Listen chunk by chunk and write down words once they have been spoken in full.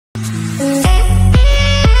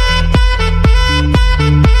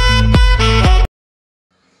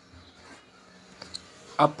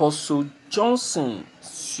Apostle Johnson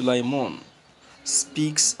Suleman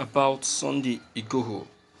speaks about Sunday Igboho,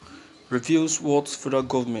 reveals what federal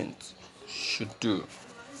government should do.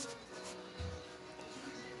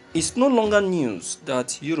 It's no longer news that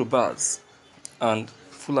Yorubas and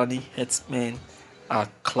Fulani herdsmen are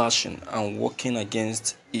clashing and working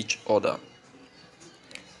against each other.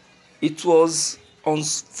 It was on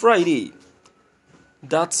Friday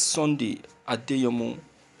that Sunday Adeyomo,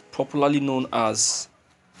 popularly known as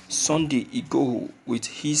Sunday Igboho, with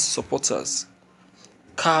his supporters,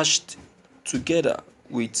 clashed together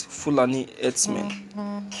with Fulani herdsmen,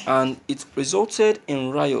 and it resulted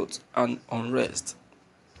in riot and unrest.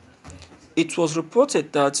 It was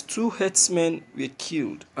reported that 2 herdsmen were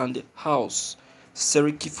killed and the house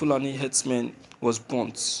Seriki Fulani herdsman was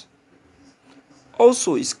burnt.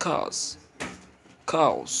 Also his cows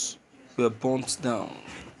were burnt down.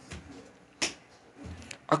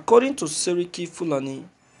 According to Seriki Fulani,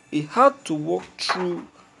 he had to walk through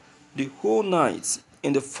the whole night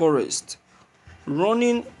in the forest,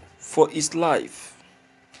 running for his life.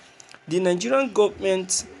 The Nigerian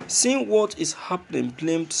government, seeing what is happening,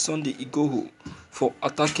 blamed Sunday Igboho for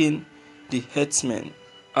attacking the herdsmen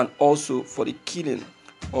and also for the killing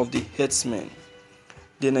of the herdsmen.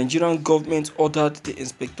 The Nigerian government ordered the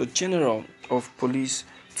Inspector General of Police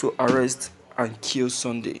to arrest and kill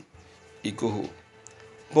Sunday Igboho.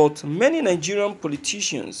 But many Nigerian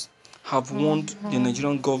politicians have warned the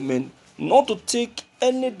Nigerian government not to take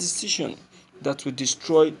any decision that will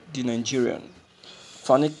destroy the Nigerian.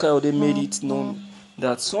 Fani Kayode made it known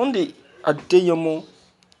that Sunday Adeyomo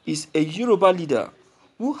is a Yoruba leader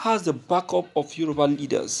who has the backup of Yoruba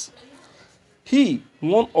leaders. He,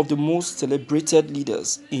 one of the most celebrated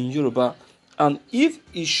leaders in Yoruba, and if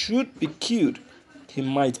he should be killed, he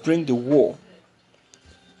might bring the war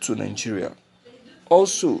to Nigeria.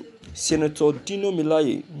 Also, Senator Dino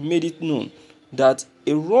Melaye made it known that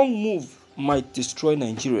a wrong move might destroy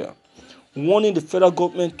Nigeria, warning the federal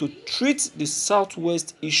government to treat the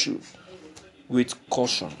Southwest issue with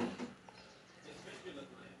caution.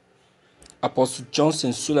 Apostle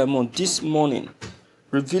Johnson Suleman this morning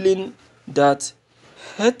revealing that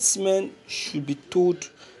herdsmen should be told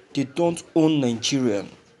they don't own Nigeria.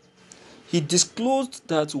 He disclosed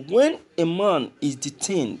that when a man is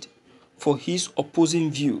detained for his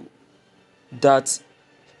opposing view, that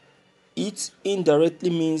it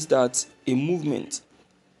indirectly means that a movement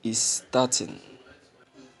is starting.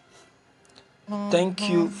 Thank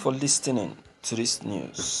you for listening to this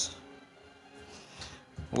news.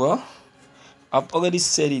 Well, I've already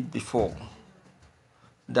said it before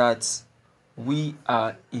that we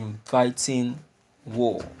are inviting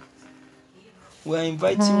war. We are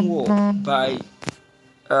inviting war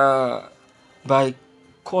by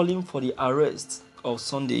calling for the arrest of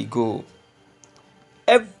Sunday Igboho.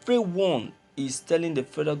 Everyone is telling the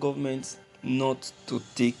federal government not to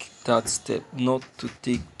take that step, not to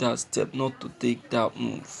take that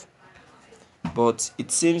move. But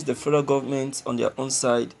it seems the federal government on their own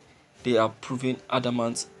side, they are proving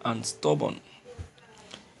adamant and stubborn.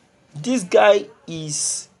 This guy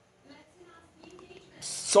is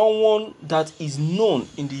someone that is known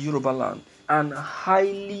in the Yoruba land and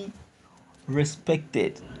highly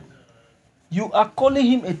respected. You are calling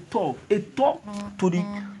him a thug to the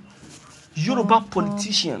Yoruba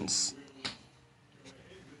politicians.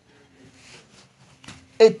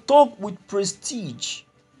 A thug with prestige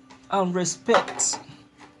and respect.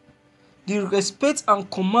 The respect and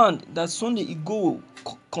command that Sunday Igboho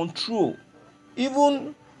control.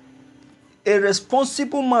 Even a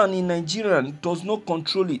responsible man in Nigeria does not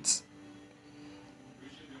control it.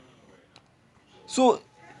 So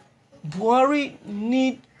Buhari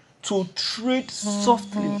need to tread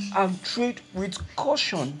softly and tread with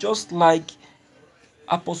caution, just like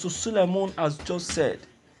Apostle Suleman has just said.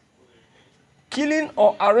 Killing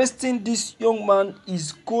or arresting this young man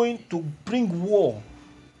is going to bring war,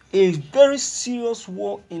 a very serious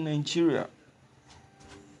war in Nigeria.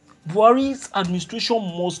 Buhari's administration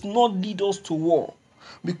must not lead us to war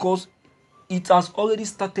because it has already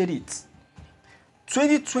started it.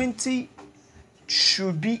 2020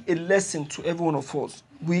 should be a lesson to every one of us.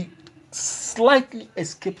 We slightly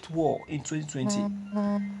escaped war in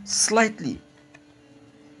 2020. Slightly.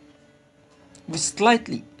 We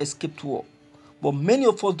slightly escaped war. But many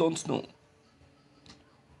of us don't know.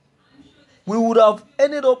 We would have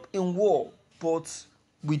ended up in war, but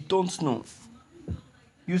we don't know.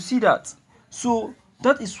 You see that? So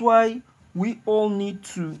that is why we all need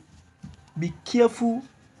to be careful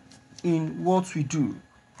in what we do,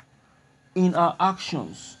 in our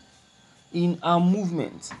actions, in our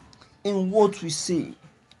movement, in what we say.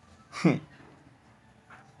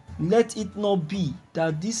 Let it not be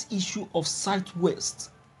that this issue of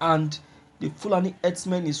Southwest and the Fulani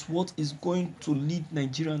herdsmen is what is going to lead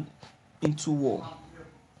Nigeria into war.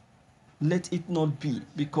 Let it not be,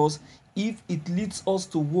 because if it leads us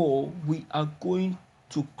to war, we are going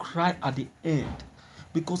to cry at the end,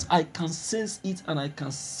 because I can sense it and I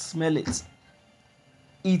can smell it.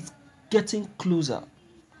 It's getting closer.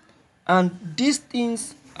 And these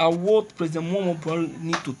things are what President Muhammadu Buhari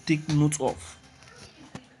need to take note of.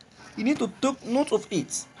 You need to take note of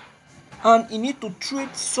it. And you need to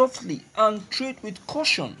tread softly and tread with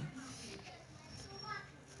caution.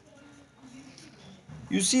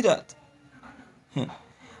 You see that?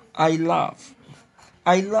 I laugh.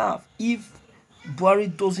 I laugh if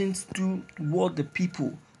Buhari doesn't do what the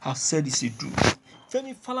people have said he should do.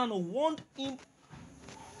 Femi Falana warned him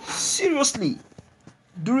seriously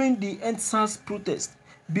during the EndSARS protest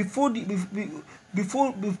before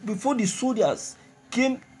the soldiers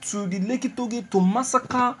came to the Lekki toll gate to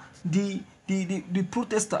massacre the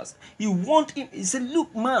protesters. He warned him. He said,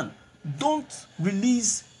 "Look, man, don't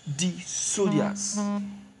release the soldiers.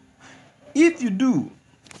 If you do,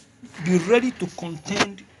 be ready to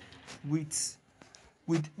contend with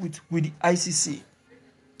the ICC."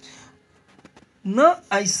 Now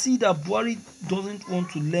I see that Buhari doesn't want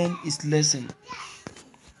to learn his lesson.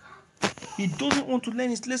 He doesn't want to learn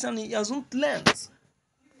his lesson. He hasn't learned.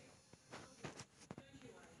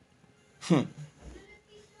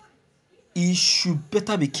 He should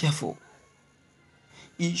better be careful.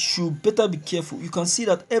 He should better be careful. You can see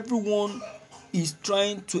that everyone is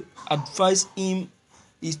trying to advise him,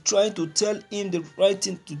 is trying to tell him the right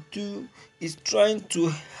thing to do, is trying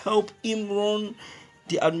to help him run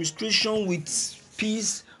the administration with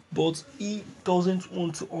peace, but he doesn't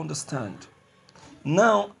want to understand.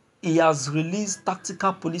 Now he has released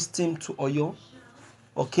tactical police team to Oyo.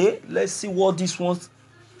 Okay, let's see what this one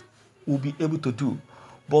will be able to do.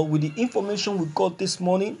 But with the information we got this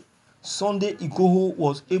morning, Sunday Igboho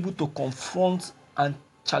was able to confront and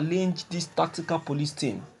challenge this tactical police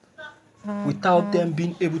team without them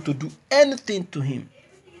being able to do anything to him.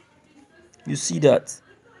 You see that?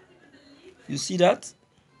 You see that?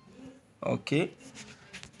 Okay.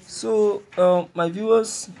 So, my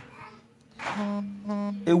viewers,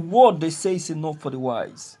 a word they say is enough for the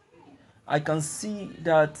wise. I can see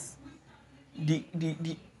that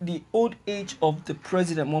the old age of the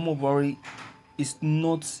president Muhammadu Buhari is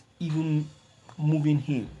not even moving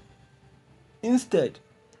him. Instead,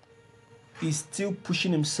 he's still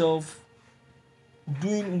pushing himself,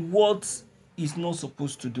 doing what he's not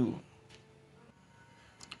supposed to do.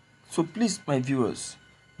 So please, my viewers,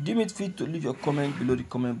 deem it fit to leave your comment below the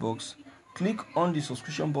comment box. Click on the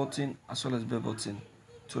subscription button as well as bell button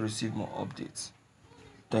to receive more updates.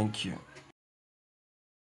 Thank you.